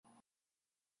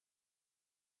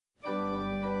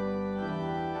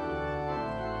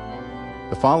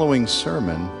The following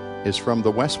sermon is from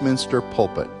the Westminster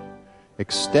pulpit,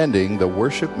 extending the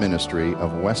worship ministry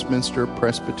of Westminster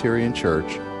Presbyterian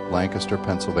Church, Lancaster,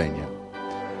 Pennsylvania.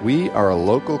 We are a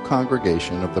local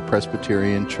congregation of the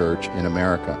Presbyterian Church in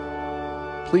America.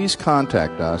 Please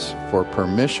contact us for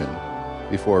permission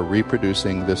before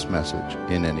reproducing this message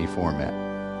in any format.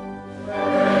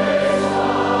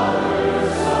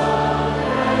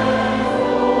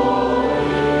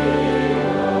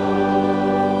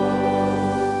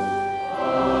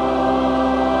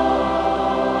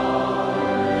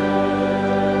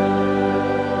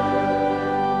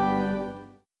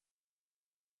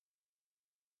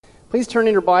 Please turn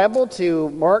in your Bible to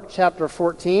Mark chapter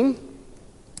 14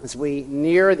 as we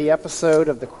near the episode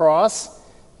of the cross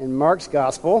in Mark's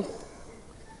Gospel.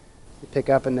 We pick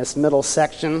up in this middle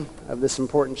section of this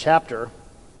important chapter.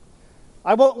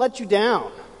 I won't let you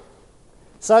down.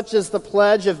 Such is the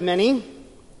pledge of many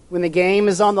when the game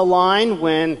is on the line,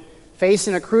 when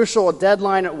facing a crucial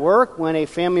deadline at work, when a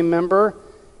family member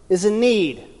is in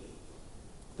need.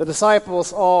 The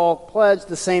disciples all pledged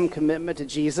the same commitment to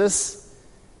Jesus,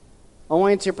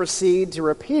 only to proceed to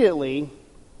repeatedly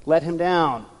let him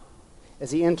down as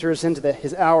he enters into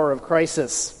his hour of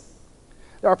crisis.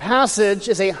 Our passage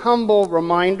is a humble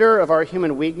reminder of our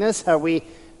human weakness, how we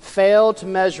fail to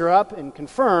measure up, and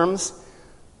confirms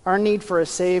our need for a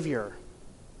Savior,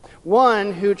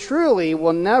 one who truly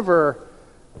will never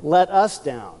let us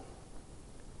down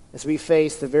as we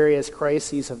face the various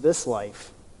crises of this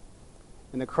life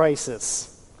and the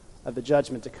crisis of the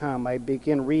judgment to come. I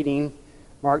begin reading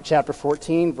Mark chapter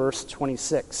 14, verse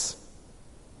 26.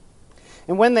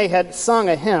 And when they had sung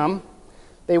a hymn,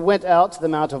 they went out to the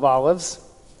Mount of Olives.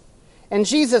 And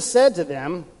Jesus said to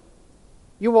them,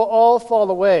 "You will all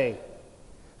fall away,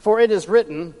 for it is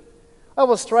written, I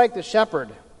will strike the shepherd,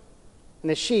 and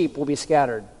the sheep will be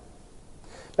scattered.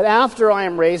 But after I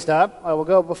am raised up, I will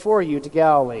go before you to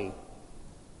Galilee."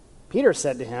 Peter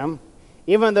said to him,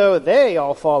 "Even though they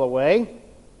all fall away,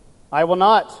 I will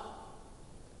not."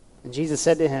 And Jesus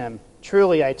said to him,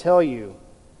 "Truly I tell you,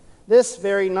 this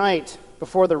very night,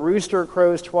 before the rooster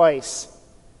crows twice,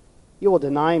 you will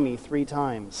deny me 3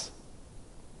 times.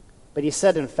 But he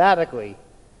said emphatically,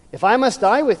 "If I must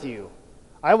die with you,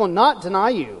 I will not deny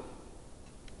you."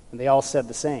 And they all said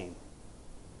the same.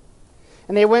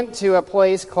 And they went to a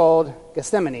place called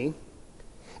Gethsemane,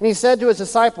 and he said to his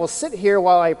disciples, "Sit here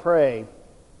while I pray."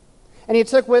 And he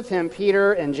took with him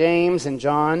Peter and James and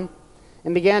John,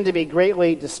 and began to be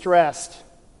greatly distressed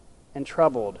and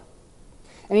troubled.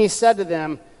 And he said to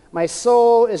them, "My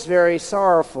soul is very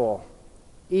sorrowful,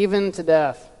 even to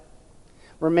death.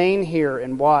 Remain here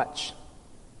and watch."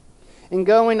 And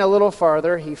going a little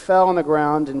farther, he fell on the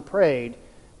ground and prayed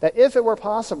that if it were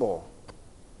possible,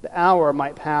 the hour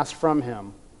might pass from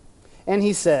him. And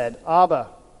he said, "Abba,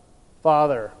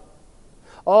 Father,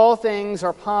 all things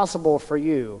are possible for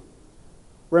you.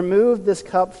 Remove this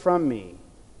cup from me.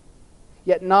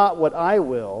 Yet not what I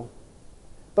will,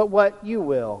 but what you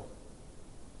will."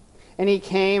 And he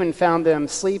came and found them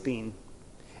sleeping.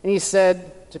 And he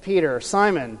said to Peter,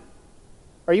 "Simon,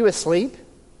 are you asleep?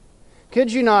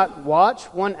 Could you not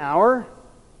watch 1 hour?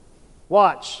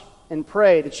 Watch and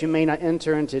pray that you may not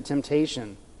enter into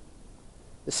temptation.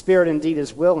 The spirit indeed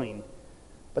is willing,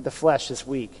 but the flesh is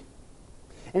weak."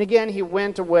 And again he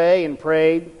went away and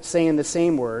prayed, saying the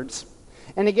same words.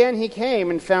 And again he came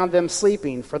and found them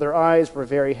sleeping, for their eyes were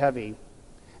very heavy,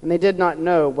 and they did not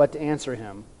know what to answer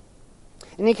him.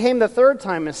 And he came the 3rd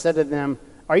time and said to them,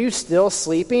 "Are you still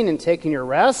sleeping and taking your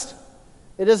rest?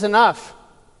 It is enough.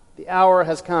 The hour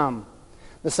has come.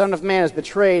 The Son of Man is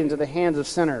betrayed into the hands of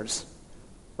sinners.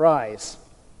 Rise,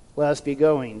 let us be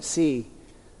going. See,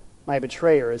 my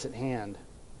betrayer is at hand."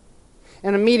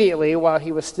 And immediately, while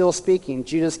he was still speaking,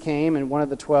 Judas came, and one of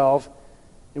the 12,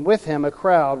 and with him a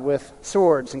crowd with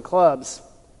swords and clubs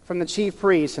from the chief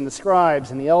priests and the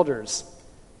scribes and the elders.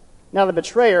 Now the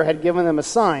betrayer had given them a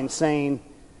sign, saying,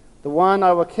 "The one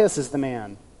I will kiss is the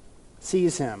man.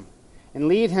 Seize him and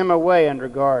lead him away under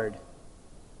guard."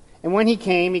 And when he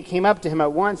came up to him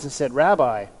at once and said,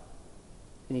 "Rabbi,"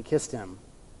 and he kissed him.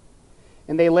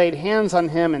 And they laid hands on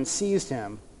him and seized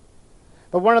him.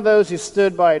 But one of those who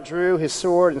stood by drew his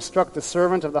sword and struck the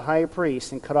servant of the high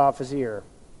priest and cut off his ear.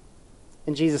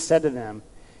 And Jesus said to them,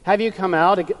 "Have you come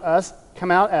out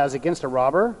as against a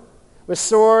robber, with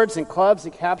swords and clubs to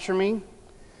capture me?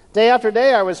 Day after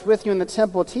day I was with you in the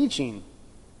temple teaching,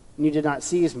 and you did not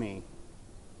seize me.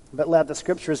 But let the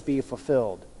scriptures be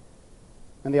fulfilled."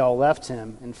 And they all left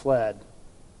him and fled.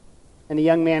 And the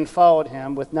young man followed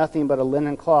him with nothing but a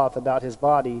linen cloth about his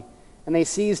body, and they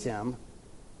seized him,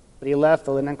 but he left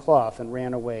the linen cloth and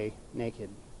ran away naked.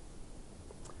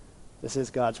 This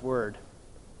is God's word.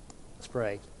 Let's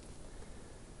pray.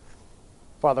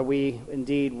 Father, we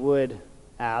indeed would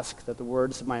ask that the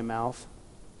words of my mouth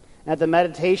and that the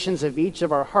meditations of each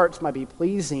of our hearts might be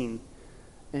pleasing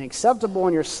and acceptable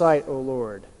in your sight, O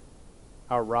Lord,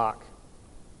 our rock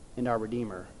and our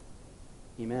Redeemer.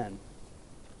 Amen.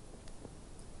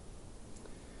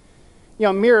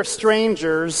 Mere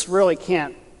strangers really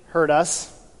can't hurt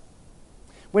us.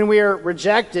 When we are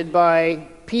rejected by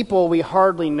people we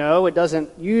hardly know, it doesn't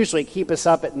usually keep us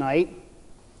up at night.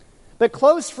 But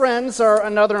close friends are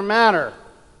another matter.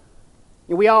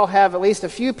 We all have at least a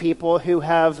few people who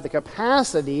have the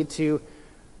capacity to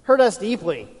hurt us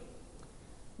deeply.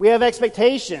 We have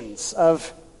expectations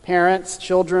of parents,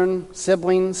 children,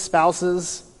 siblings,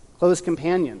 spouses, close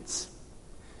companions.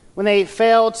 When they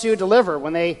fail to deliver,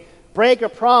 when they break a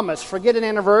promise, forget an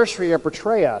anniversary, or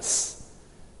betray us,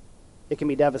 it can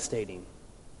be devastating.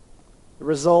 The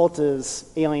result is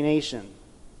alienation,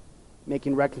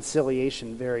 making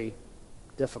reconciliation very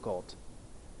difficult.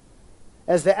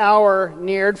 As the hour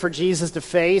neared for Jesus to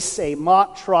face a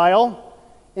mock trial,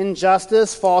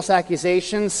 injustice, false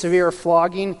accusations, severe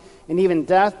flogging, and even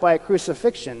death by a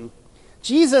crucifixion,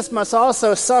 Jesus must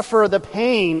also suffer the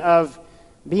pain of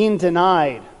being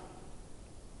denied,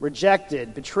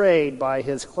 rejected, betrayed by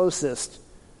his closest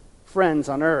friends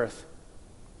on earth.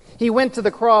 He went to the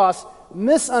cross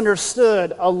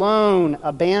misunderstood, alone,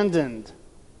 abandoned.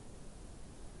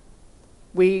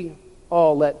 We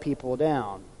all let people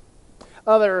down.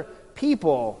 Other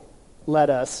people let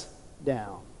us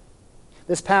down.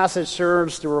 This passage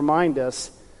serves to remind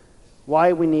us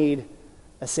why we need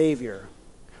a Savior.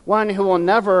 One who will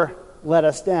never let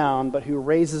us down, but who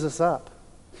raises us up,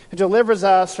 who delivers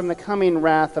us from the coming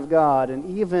wrath of God,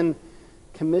 and even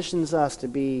commissions us to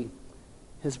be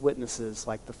his witnesses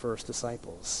like the first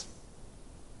disciples.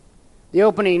 The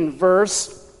opening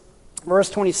verse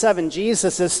 27,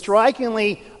 Jesus is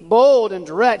strikingly bold and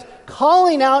direct,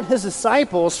 calling out his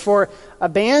disciples for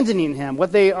abandoning him,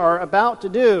 what they are about to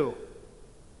do.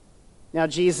 Now,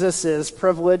 Jesus is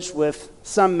privileged with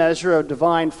some measure of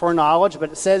divine foreknowledge,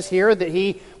 but it says here that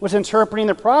he was interpreting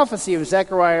the prophecy of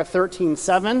Zechariah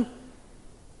 13:7,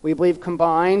 we believe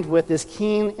combined with his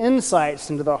keen insights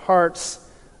into the hearts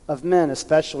of men,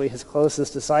 especially his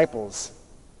closest disciples.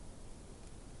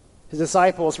 His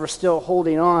disciples were still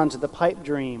holding on to the pipe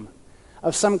dream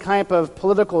of some kind of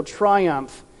political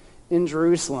triumph in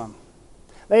Jerusalem.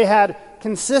 They had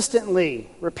consistently,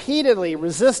 repeatedly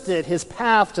resisted his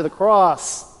path to the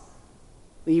cross,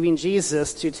 leaving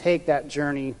Jesus to take that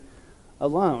journey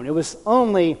alone. It was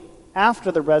only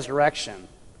after the resurrection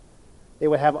they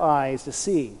would have eyes to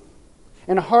see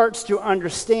and hearts to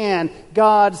understand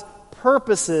God's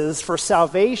purposes for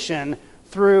salvation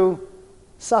through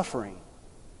suffering.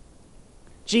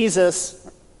 Jesus,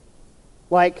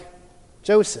 like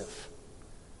Joseph,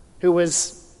 who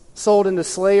was sold into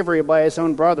slavery by his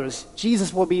own brothers,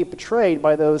 Jesus will be betrayed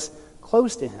by those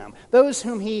close to him, those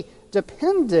whom he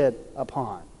depended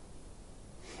upon.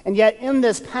 And yet in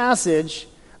this passage,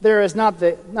 there is not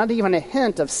even a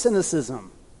hint of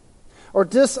cynicism or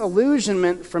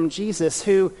disillusionment from Jesus,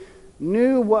 who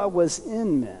knew what was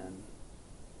in men,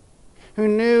 who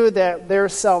knew that their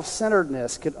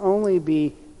self-centeredness could only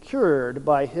be cured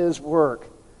by his work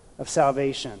of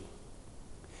salvation.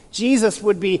 Jesus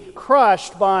would be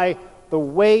crushed by the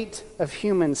weight of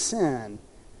human sin,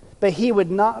 but he would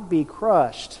not be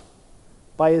crushed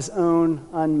by his own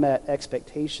unmet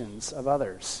expectations of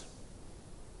others.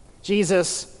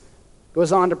 Jesus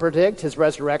goes on to predict his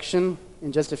resurrection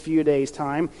in just a few days'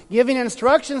 time, giving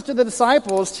instructions to the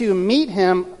disciples to meet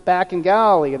him back in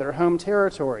Galilee, their home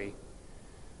territory.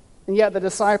 And yet the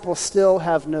disciples still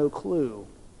have no clue.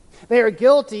 They are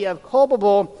guilty of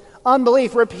culpable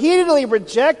unbelief, repeatedly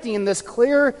rejecting this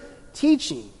clear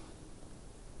teaching,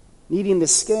 needing the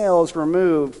scales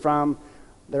removed from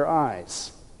their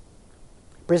eyes.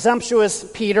 Presumptuous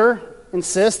Peter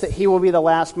insists that he will be the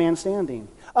last man standing.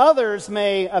 Others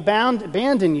may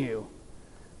abandon you,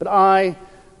 but I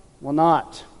will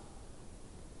not.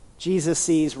 Jesus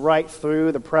sees right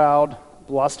through the proud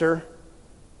bluster.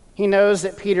 He knows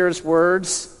that Peter's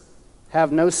words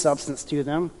have no substance to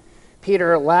them.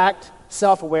 Peter lacked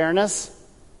self-awareness,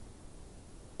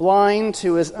 blind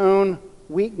to his own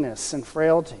weakness and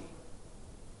frailty.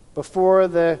 Before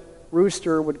the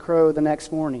rooster would crow the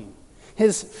next morning,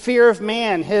 his fear of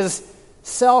man, his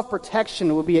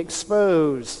self-protection would be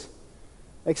exposed,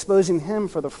 exposing him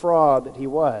for the fraud that he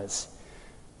was,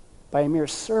 by a mere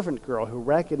servant girl who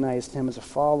recognized him as a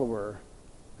follower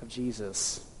of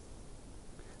Jesus.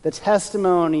 The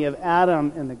testimony of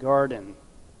Adam in the garden,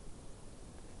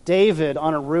 David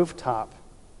on a rooftop,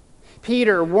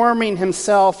 Peter warming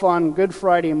himself on Good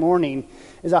Friday morning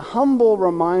is a humble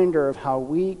reminder of how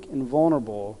weak and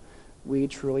vulnerable we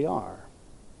truly are.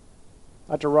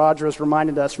 Dr. Rogers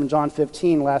reminded us from John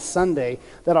 15 last Sunday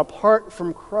that apart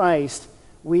from Christ,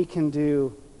 we can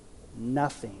do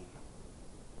nothing.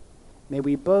 May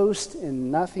we boast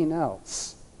in nothing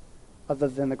else other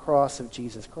than the cross of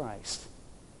Jesus Christ.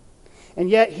 And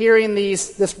yet, hearing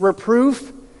this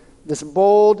reproof, this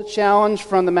bold challenge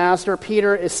from the Master,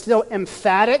 Peter is still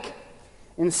emphatic,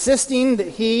 insisting that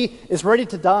he is ready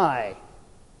to die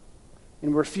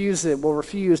and will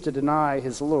refuse to deny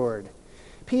his Lord.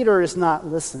 Peter is not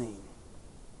listening.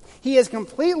 He is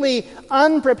completely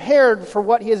unprepared for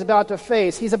what he is about to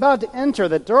face. He's about to enter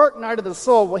the dark night of the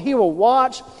soul where he will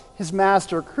watch his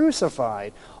Master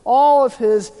crucified, all of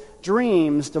his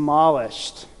dreams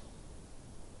demolished.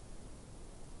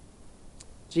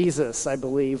 Jesus, I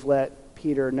believe, let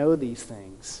Peter know these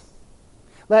things.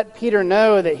 Let Peter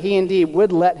know that he indeed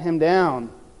would let him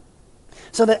down,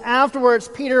 so that afterwards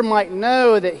Peter might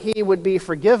know that he would be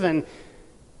forgiven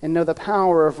and know the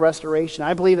power of restoration.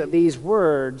 I believe that these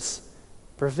words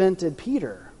prevented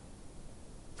Peter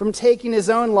from taking his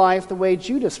own life the way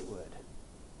Judas would.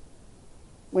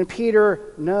 When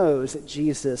Peter knows that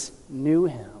Jesus knew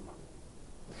him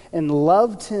and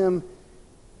loved him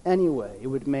anyway, it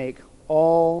would make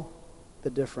all the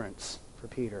difference for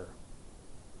Peter.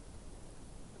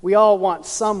 We all want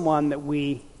someone that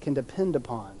we can depend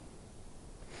upon.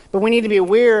 But we need to be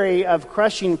wary of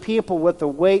crushing people with the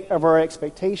weight of our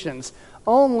expectations.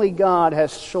 Only God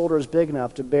has shoulders big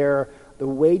enough to bear the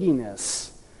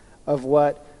weightiness of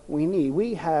what we need.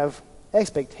 We have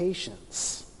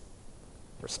expectations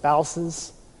for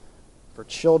spouses, for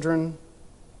children,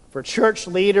 for church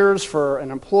leaders, for an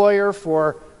employer,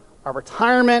 for our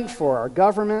retirement, for our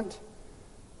government.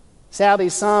 Sadly,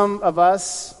 some of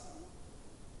us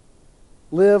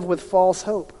live with false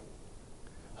hope,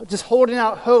 just holding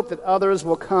out hope that others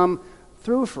will come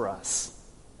through for us,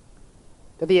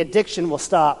 that the addiction will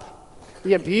stop,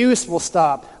 the abuse will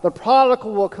stop, the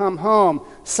prodigal will come home,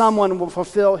 someone will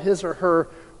fulfill his or her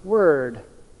word.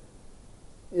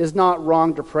 It is not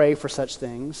wrong to pray for such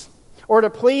things or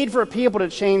to plead for people to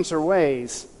change their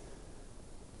ways.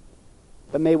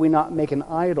 But may we not make an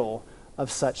idol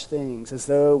of such things as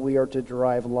though we are to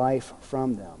derive life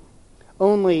from them.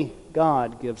 Only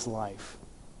God gives life.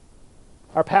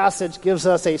 Our passage gives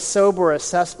us a sober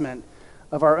assessment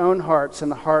of our own hearts and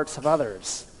the hearts of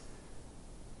others.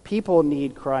 People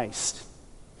need Christ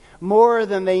more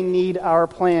than they need our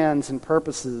plans and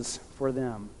purposes for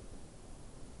them.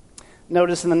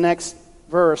 Notice in the next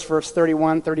verse, verse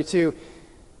 31, 32,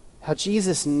 how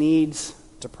Jesus needs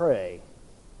to pray.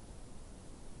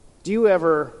 Do you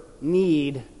ever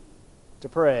need to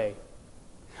pray?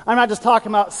 I'm not just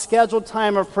talking about scheduled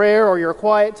time of prayer or your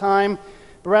quiet time,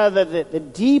 but rather the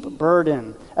deep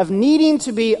burden of needing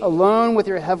to be alone with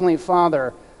your Heavenly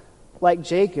Father, like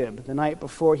Jacob the night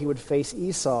before he would face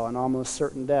Esau and almost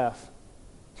certain death.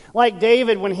 Like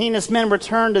David when he and his men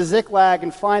return to Ziklag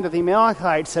and find that the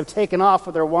Amalekites have taken off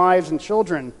with their wives and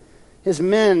children, his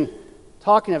men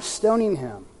talking of stoning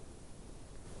him.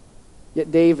 Yet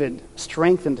David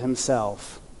strengthened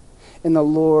himself in the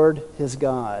Lord his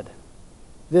God.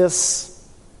 This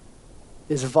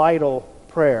is vital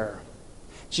prayer.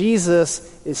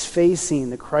 Jesus is facing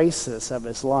the crisis of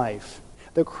his life,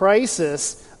 the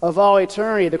crisis of all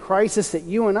eternity, the crisis that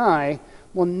you and I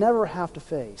will never have to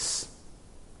face.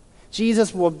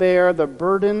 Jesus will bear the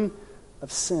burden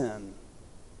of sin,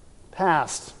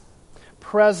 past,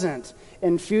 present,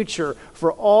 and future,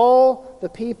 for all the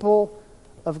people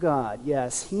of God.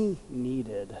 Yes, he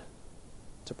needed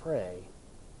to pray.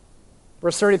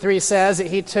 Verse 33 says that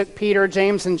he took Peter,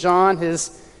 James, and John,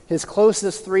 his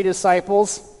closest three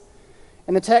disciples,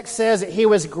 and the text says that he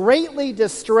was greatly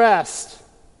distressed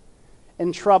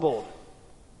and troubled.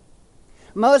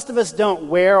 Most of us don't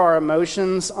wear our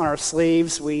emotions on our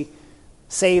sleeves. We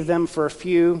save them for a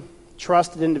few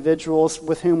trusted individuals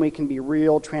with whom we can be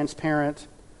real, transparent,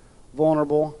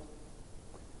 vulnerable.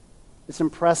 It's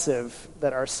impressive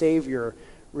that our Savior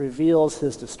reveals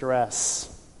his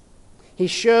distress. He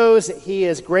shows that he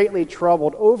is greatly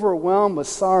troubled, overwhelmed with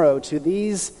sorrow to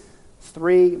these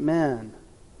three men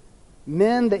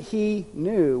that he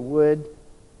knew would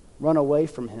run away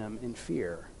from him in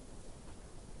fear.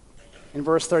 In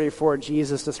verse 34,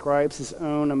 Jesus describes his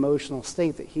own emotional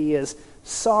state, that he is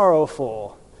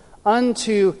sorrowful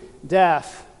unto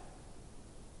death.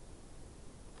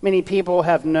 Many people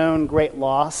have known great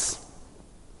loss.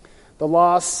 The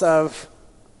loss of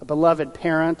a beloved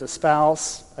parent, a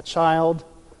spouse, a child.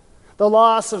 The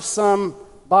loss of some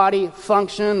body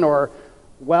function or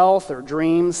wealth or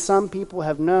dreams, some people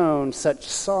have known such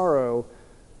sorrow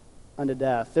unto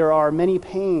death. There are many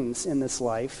pains in this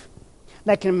life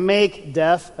that can make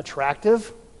death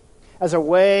attractive as a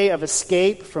way of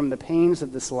escape from the pains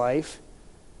of this life.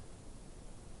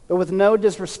 But with no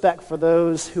disrespect for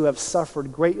those who have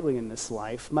suffered greatly in this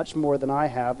life, much more than I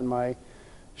have in my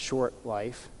short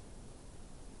life,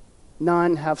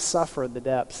 none have suffered the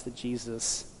depths that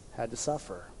Jesus had to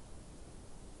suffer.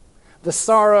 The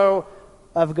sorrow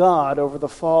of God over the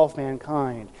fall of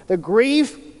mankind, the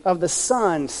grief of the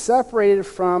Son separated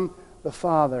from the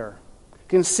Father,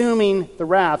 consuming the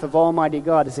wrath of Almighty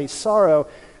God, is a sorrow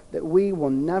that we will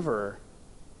never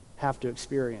have to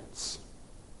experience.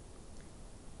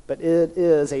 But it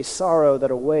is a sorrow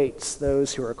that awaits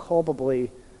those who are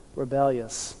culpably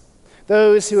rebellious,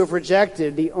 those who have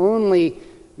rejected the only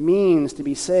means to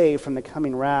be saved from the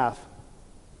coming wrath.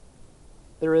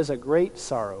 There is a great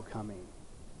sorrow coming.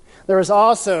 There is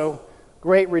also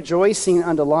great rejoicing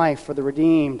unto life for the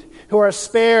redeemed, who are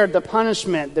spared the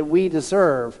punishment that we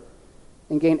deserve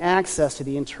and gain access to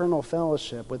the eternal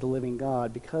fellowship with the living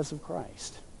God because of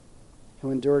Christ, who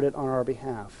endured it on our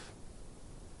behalf.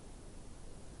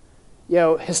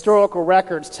 Historical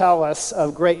records tell us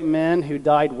of great men who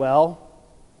died well.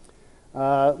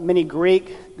 Many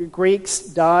Greeks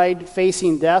died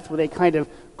facing death with a kind of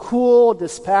cool,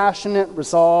 dispassionate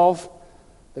resolve.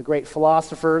 The great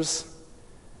philosophers,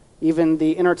 even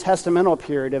the intertestamental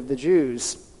period of the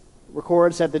Jews,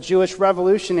 records that the Jewish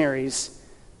revolutionaries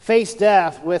faced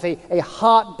death with a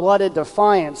hot-blooded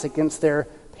defiance against their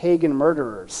pagan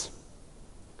murderers.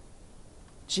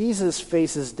 Jesus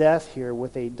faces death here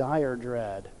with a dire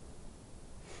dread.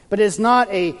 But it is not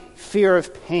a fear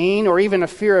of pain or even a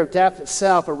fear of death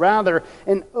itself, but rather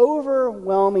an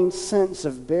overwhelming sense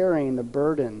of bearing the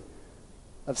burden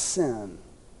of sin.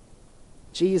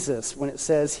 Jesus, when it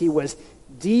says he was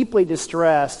deeply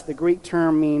distressed, the Greek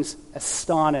term means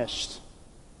astonished,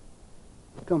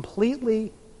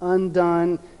 completely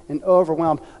undone and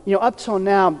overwhelmed. Up till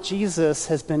now, Jesus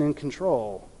has been in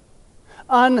control,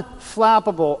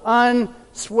 unflappable,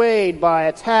 unswayed by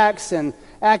attacks and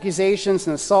accusations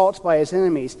and assaults by his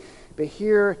enemies. But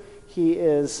here he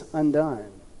is undone.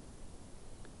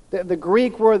 The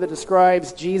Greek word that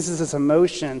describes Jesus'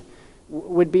 emotion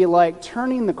would be like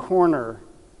turning the corner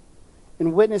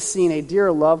and witnessing a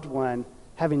dear loved one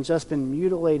having just been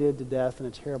mutilated to death in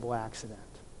a terrible accident.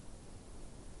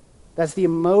 That's the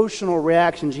emotional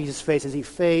reaction Jesus faced as he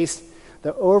faced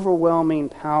the overwhelming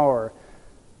power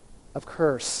of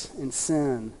curse and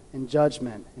sin and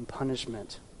judgment and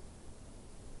punishment.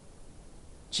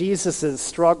 Jesus'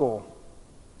 struggle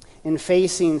in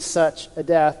facing such a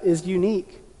death is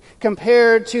unique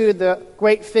compared to the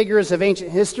great figures of ancient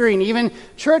history and even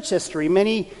church history.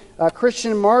 Many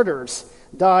Christian martyrs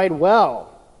died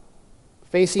well,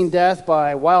 facing death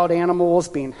by wild animals,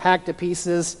 being hacked to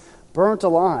pieces, burnt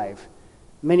alive,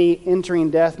 many entering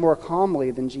death more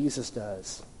calmly than Jesus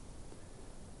does.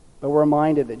 But we're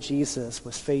reminded that Jesus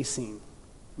was facing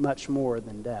much more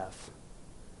than death.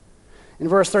 In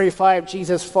verse 35,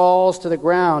 Jesus falls to the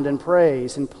ground and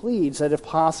prays and pleads that if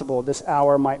possible, this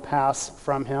hour might pass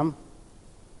from him.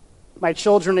 My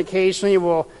children occasionally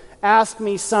will ask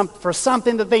me for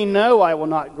something that they know I will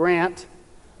not grant.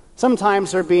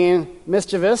 Sometimes they're being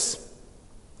mischievous.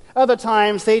 Other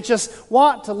times they just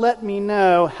want to let me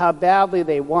know how badly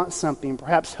they want something,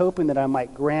 perhaps hoping that I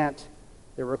might grant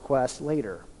their request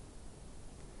later.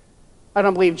 I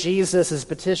don't believe Jesus is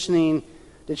petitioning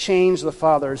to change the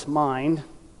Father's mind.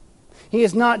 He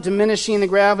is not diminishing the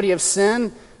gravity of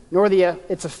sin, nor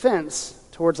its offense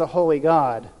towards a holy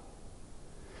God.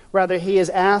 Rather, he is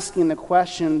asking the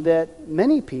question that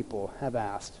many people have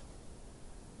asked.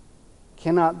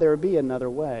 Cannot there be another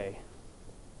way?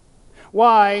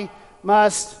 Why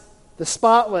must the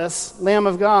spotless Lamb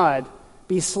of God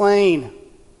be slain,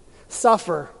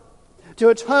 suffer, to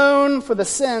atone for the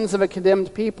sins of a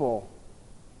condemned people?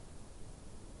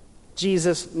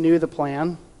 Jesus knew the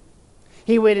plan.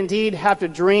 He would indeed have to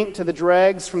drink to the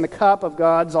dregs from the cup of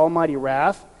God's almighty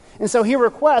wrath. And so he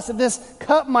requests that this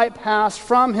cup might pass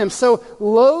from him. So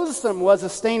loathsome was the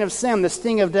stain of sin, the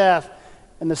sting of death,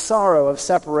 and the sorrow of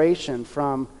separation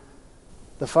from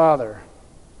the Father.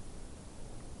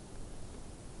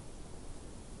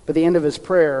 But the end of his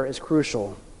prayer is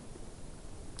crucial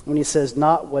when he says,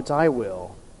 "Not what I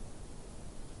will,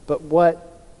 but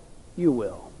what you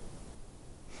will."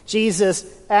 Jesus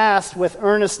asked with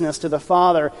earnestness to the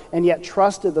Father, and yet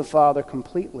trusted the Father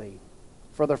completely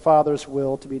for the Father's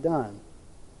will to be done.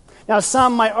 Now,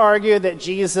 some might argue that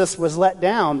Jesus was let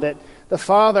down, that the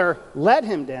Father let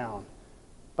him down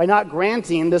by not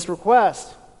granting this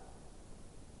request.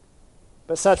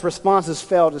 But such responses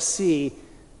fail to see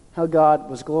how God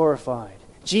was glorified.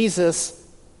 Jesus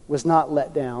was not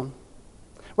let down.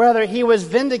 Rather, he was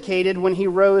vindicated when he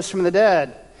rose from the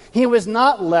dead. He was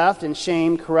not left in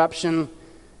shame, corruption,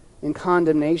 and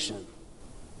condemnation.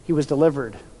 He was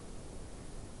delivered.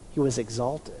 He was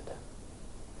exalted.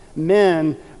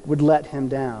 Men would let him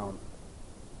down.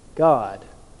 God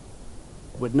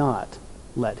would not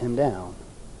let him down.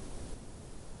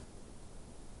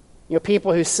 You know,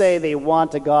 people who say they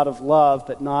want a God of love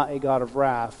but not a God of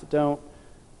wrath don't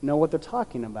know what they're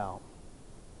talking about.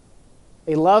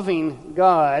 A loving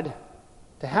God,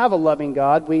 to have a loving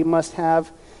God, we must have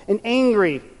an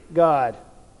angry God.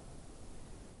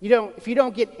 If you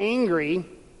don't get angry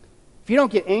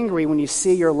when you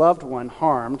see your loved one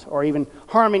harmed or even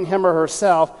harming him or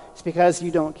herself, it's because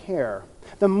you don't care.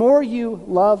 The more you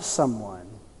love someone,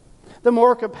 the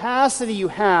more capacity you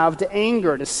have to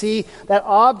anger, to see that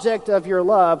object of your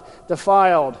love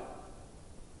defiled.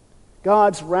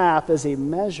 God's wrath is a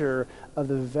measure of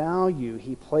the value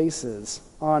he places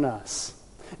on us.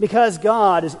 Because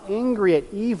God is angry at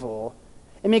evil,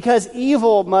 and because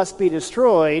evil must be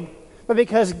destroyed, but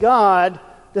because God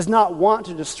does not want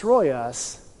to destroy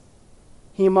us,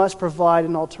 he must provide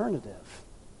an alternative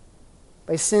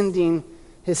by sending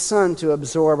his Son to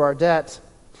absorb our debt,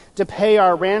 to pay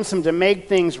our ransom, to make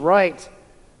things right.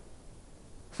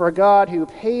 For a God who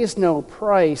pays no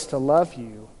price to love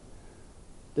you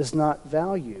does not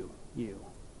value you.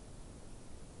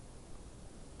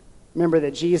 Remember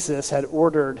that Jesus had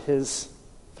ordered his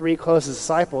 3 closest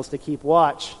disciples to keep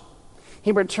watch.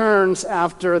 He returns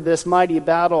after this mighty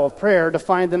battle of prayer to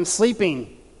find them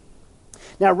sleeping.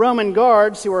 Now, Roman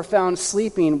guards who were found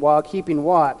sleeping while keeping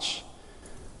watch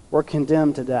were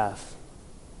condemned to death.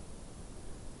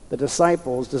 The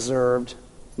disciples deserved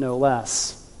no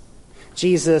less.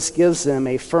 Jesus gives them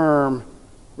a firm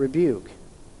rebuke.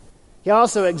 He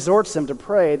also exhorts them to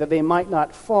pray that they might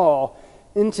not fall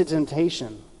into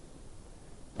temptation.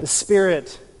 The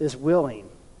spirit is willing,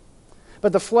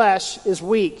 but the flesh is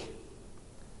weak.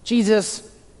 Jesus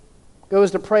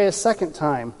goes to pray a second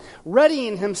time,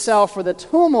 readying himself for the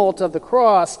tumult of the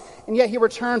cross, and yet he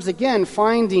returns again,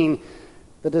 finding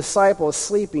the disciples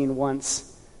sleeping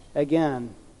once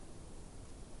again.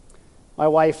 My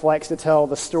wife likes to tell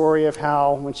the story of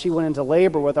how when she went into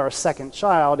labor with our second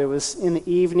child, it was in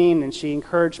the evening, and she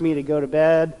encouraged me to go to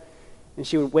bed, and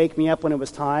she would wake me up when it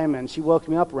was time, and she woke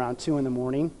me up around 2 a.m,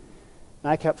 and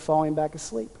I kept falling back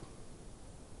asleep.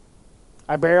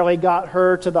 I barely got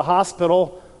her to the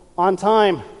hospital on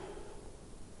time.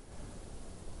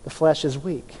 The flesh is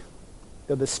weak,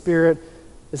 though the spirit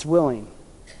is willing.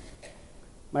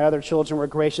 My other children were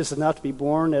gracious enough to be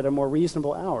born at a more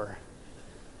reasonable hour.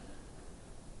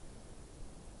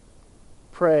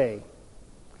 Pray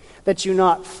that you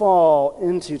not fall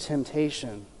into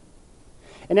temptation.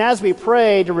 And as we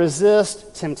pray to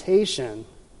resist temptation,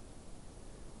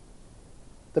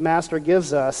 the Master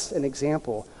gives us an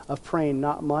example of praying,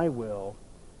 not my will,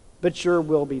 but your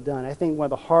will be done. I think one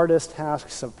of the hardest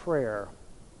tasks of prayer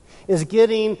is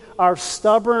getting our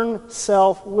stubborn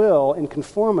self-will in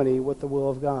conformity with the will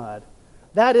of God.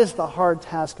 That is the hard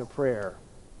task of prayer,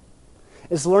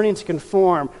 is learning to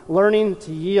conform, learning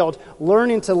to yield,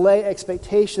 learning to lay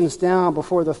expectations down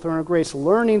before the throne of grace,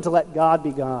 learning to let God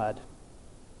be God,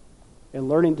 and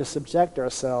learning to subject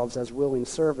ourselves as willing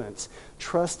servants,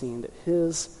 trusting that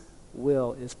his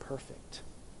will is perfect.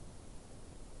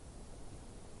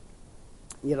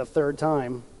 Yet a third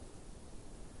time,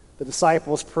 the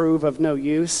disciples prove of no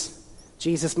use.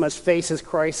 Jesus must face his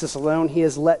crisis alone. He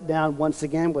is let down once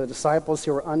again with the disciples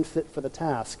who are unfit for the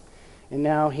task. And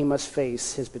now he must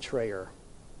face his betrayer.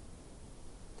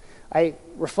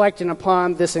 Reflecting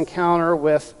upon this encounter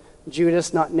with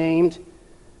Judas, not named,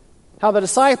 how the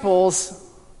disciples,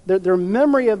 their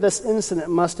memory of this incident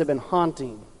must have been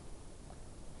haunting.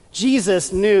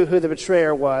 Jesus knew who the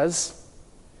betrayer was,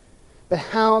 but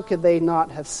how could they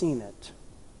not have seen it?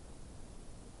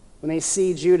 When they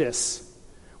see Judas,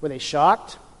 were they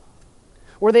shocked?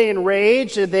 Were they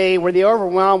enraged? Were they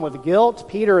overwhelmed with guilt?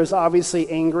 Peter is obviously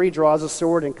angry, draws a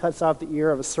sword, and cuts off the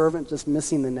ear of a servant, just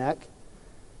missing the neck.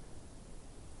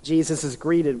 Jesus is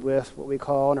greeted with what we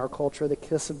call in our culture the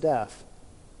kiss of death.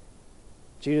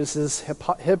 Judas'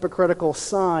 hypocritical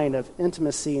sign of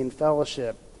intimacy and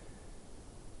fellowship.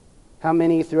 How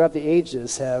many throughout the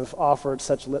ages have offered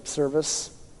such lip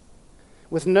service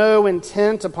with no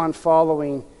intent upon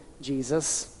following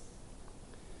Jesus?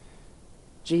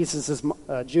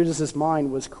 Judas's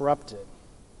mind was corrupted,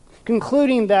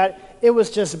 concluding that it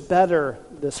was just better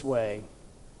this way.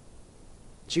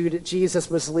 Jesus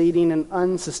was leading an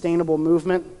unsustainable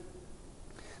movement,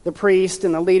 The priests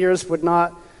and the leaders would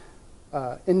not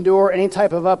endure any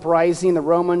type of uprising. The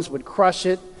Romans would crush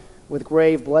it with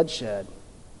grave bloodshed.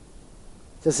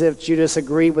 It's as if Judas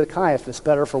agreed with Caiaphas,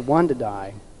 better for one to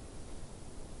die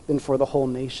than for the whole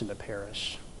nation to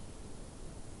perish.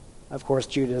 Of course,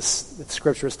 Judas, the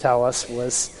scriptures tell us,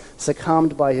 was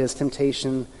succumbed by his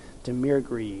temptation to mere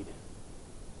greed.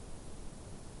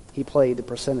 He played the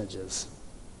percentages.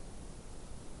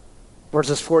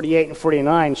 Verses 48 and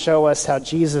 49 show us how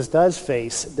Jesus does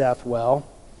face death well.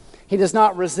 He does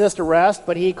not resist arrest,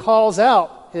 but he calls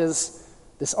out this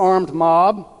armed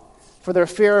mob for their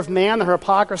fear of man, their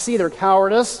hypocrisy, their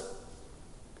cowardice.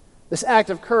 This act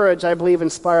of courage, I believe,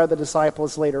 inspired the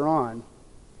disciples later on.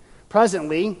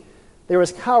 Presently, they were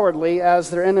as cowardly as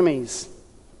their enemies.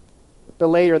 But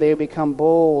later they would become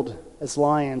bold as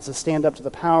lions to stand up to the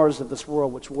powers of this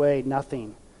world which weigh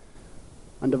nothing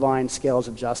on divine scales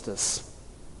of justice.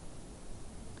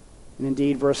 And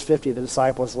indeed, verse 50, the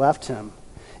disciples left him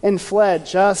and fled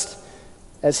just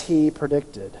as he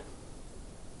predicted.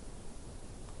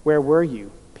 Where were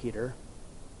you, Peter?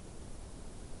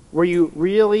 Were you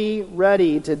really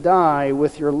ready to die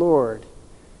with your Lord?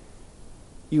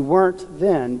 You weren't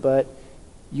then, but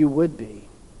you would be.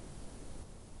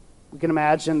 We can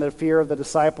imagine the fear of the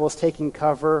disciples taking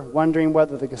cover, wondering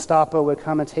whether the Gestapo would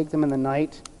come and take them in the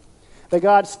night. But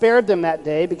God spared them that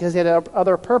day because he had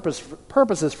other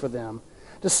purposes for them,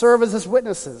 to serve as his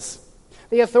witnesses.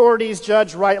 The authorities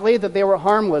judged rightly that they were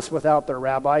harmless without their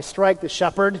rabbi. Strike the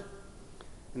shepherd,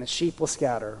 and the sheep will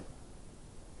scatter.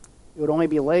 It would only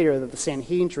be later that the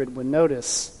Sanhedrin would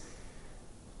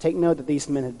take note that these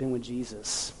men had been with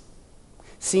Jesus,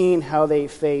 seeing how they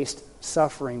faced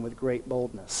suffering with great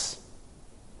boldness.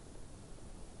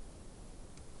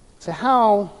 So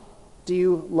how do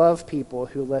you love people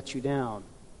who let you down,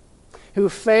 who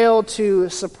fail to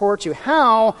support you?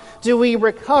 How do we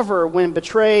recover when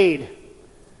betrayed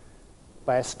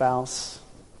by a spouse,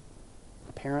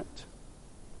 a parent,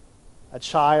 a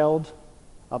child,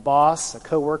 a boss, a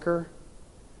coworker?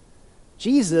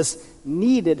 Jesus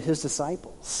needed his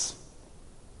disciples,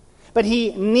 but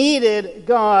he needed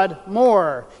God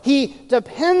more. He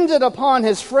depended upon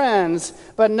his friends,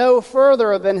 but no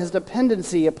further than his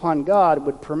dependency upon God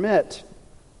would permit.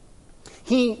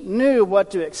 He knew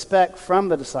what to expect from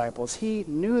the disciples. He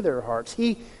knew their hearts.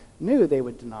 He knew they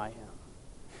would deny him,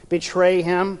 betray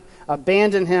him,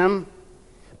 abandon him,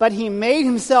 but he made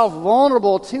himself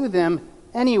vulnerable to them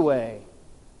anyway.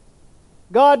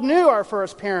 God knew our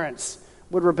first parents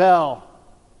would rebel,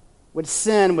 would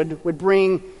sin, would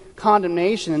bring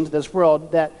condemnation into this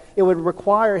world, that it would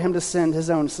require him to send his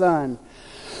own son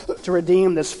to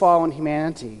redeem this fallen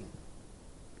humanity.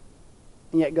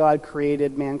 And yet God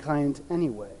created mankind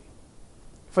anyway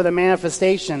for the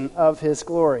manifestation of his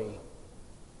glory.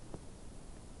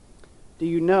 Do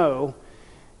you know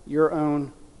your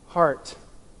own heart?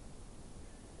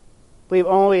 I believe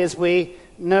only as we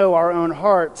know our own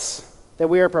hearts that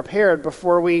we are prepared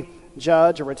before we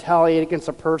judge or retaliate against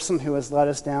a person who has let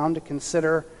us down, to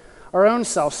consider our own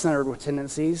self-centered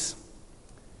tendencies,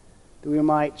 that we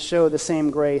might show the same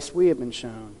grace we have been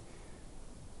shown.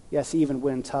 Yes, even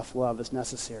when tough love is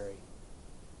necessary.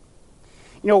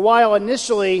 While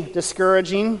initially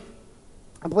discouraging,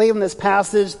 I believe in this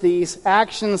passage these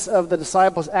actions of the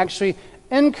disciples actually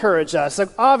encourage us. So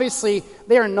obviously,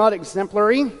 they are not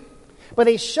exemplary, but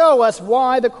they show us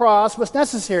why the cross was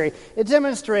necessary. It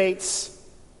demonstrates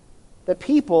that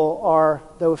people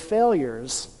though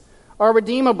failures, are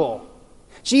redeemable.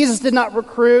 Jesus did not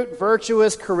recruit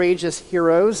virtuous, courageous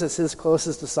heroes as his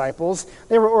closest disciples.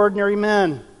 They were ordinary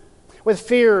men with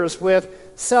fears,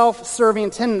 with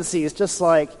self-serving tendencies, just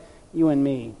like you and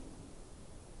me.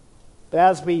 But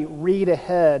as we read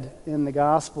ahead in the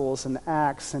Gospels and the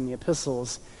Acts and the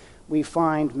Epistles, we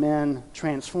find men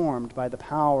transformed by the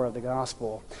power of the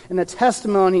gospel and the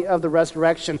testimony of the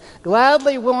resurrection,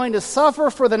 gladly willing to suffer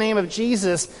for the name of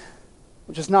Jesus,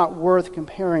 which is not worth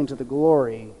comparing to the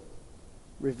glory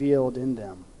revealed in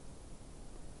them.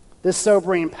 This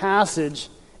sobering passage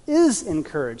is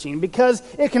encouraging because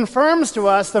it confirms to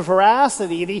us the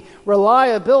veracity, the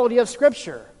reliability of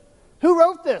Scripture. Who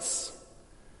wrote this?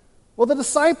 Well, the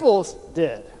disciples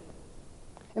did.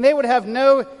 And they would have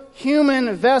no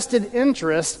human vested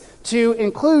interest to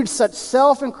include such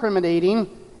self-incriminating,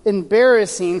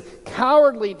 embarrassing,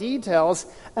 cowardly details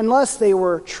unless they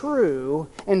were true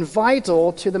and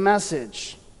vital to the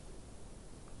message.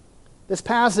 This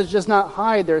passage does not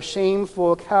hide their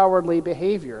shameful, cowardly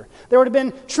behavior. There would have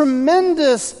been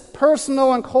tremendous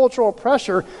personal and cultural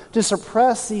pressure to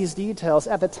suppress these details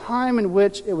at the time in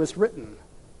which it was written.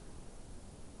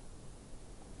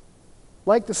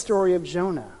 like the story of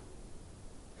Jonah.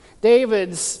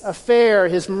 David's affair,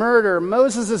 his murder,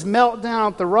 Moses'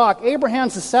 meltdown at the rock,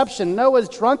 Abraham's deception, Noah's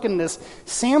drunkenness,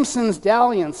 Samson's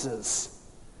dalliances.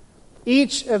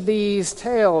 Each of these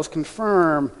tales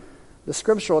confirm the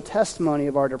scriptural testimony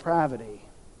of our depravity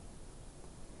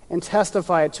and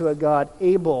testify to a God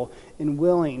able and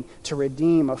willing to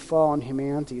redeem a fallen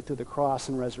humanity through the cross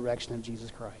and resurrection of Jesus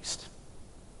Christ.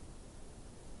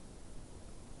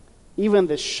 Even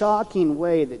the shocking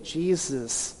way that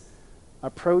Jesus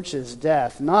approaches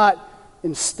death, not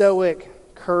in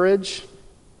stoic courage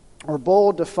or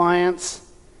bold defiance,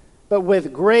 but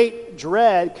with great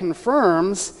dread,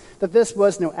 confirms that this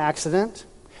was no accident,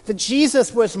 that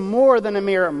Jesus was more than a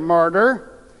mere martyr.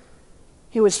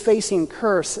 He was facing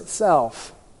curse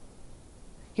itself.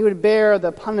 He would bear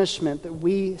the punishment that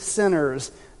we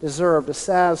sinners deserve to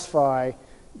satisfy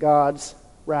God's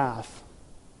wrath,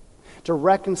 to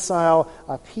reconcile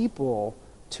a people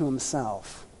to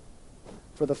himself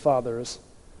for the Father's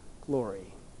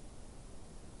glory.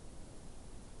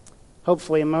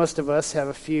 Hopefully, most of us have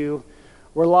a few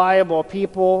reliable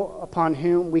people upon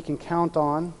whom we can count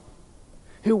on,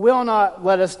 who will not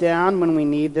let us down when we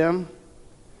need them.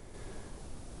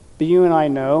 But you and I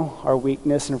know our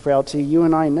weakness and frailty. You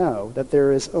and I know that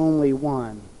there is only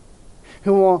one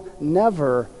who will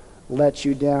never let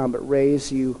you down but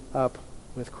raise you up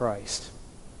with Christ.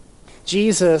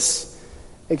 Jesus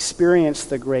experienced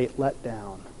the great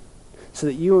letdown so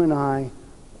that you and I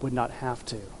would not have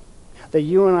to. That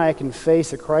you and I can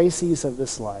face the crises of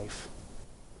this life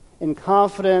in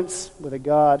confidence with a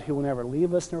God who will never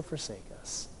leave us nor forsake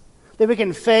us. That we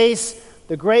can face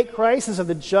the great crisis of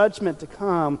the judgment to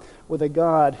come with a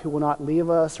God who will not leave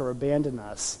us or abandon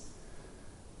us,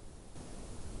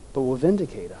 but will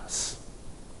vindicate us,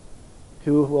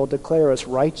 who will declare us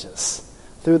righteous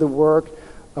through the work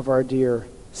of our dear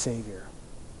Savior.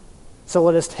 So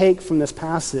let us take from this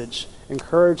passage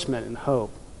encouragement and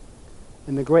hope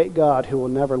in the great God who will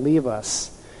never leave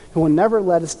us, who will never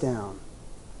let us down,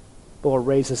 but will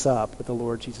raise us up with the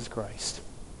Lord Jesus Christ.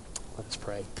 Let us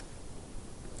pray.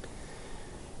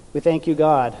 We thank you,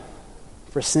 God,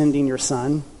 for sending your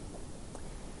Son.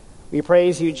 We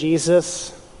praise you,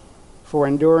 Jesus, for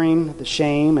enduring the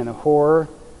shame and the horror,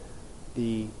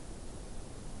 the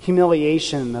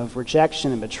humiliation of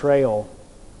rejection and betrayal,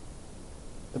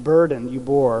 the burden you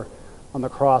bore on the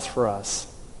cross for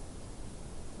us.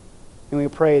 And we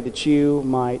pray that you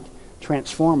might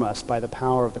transform us by the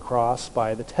power of the cross,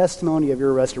 by the testimony of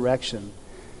your resurrection,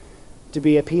 to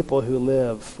be a people who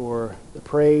live for the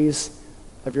praise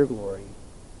of your glory.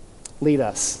 Lead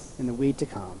us in the week to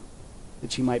come,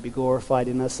 that you might be glorified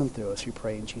in us and through us. We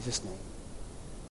pray in Jesus' name.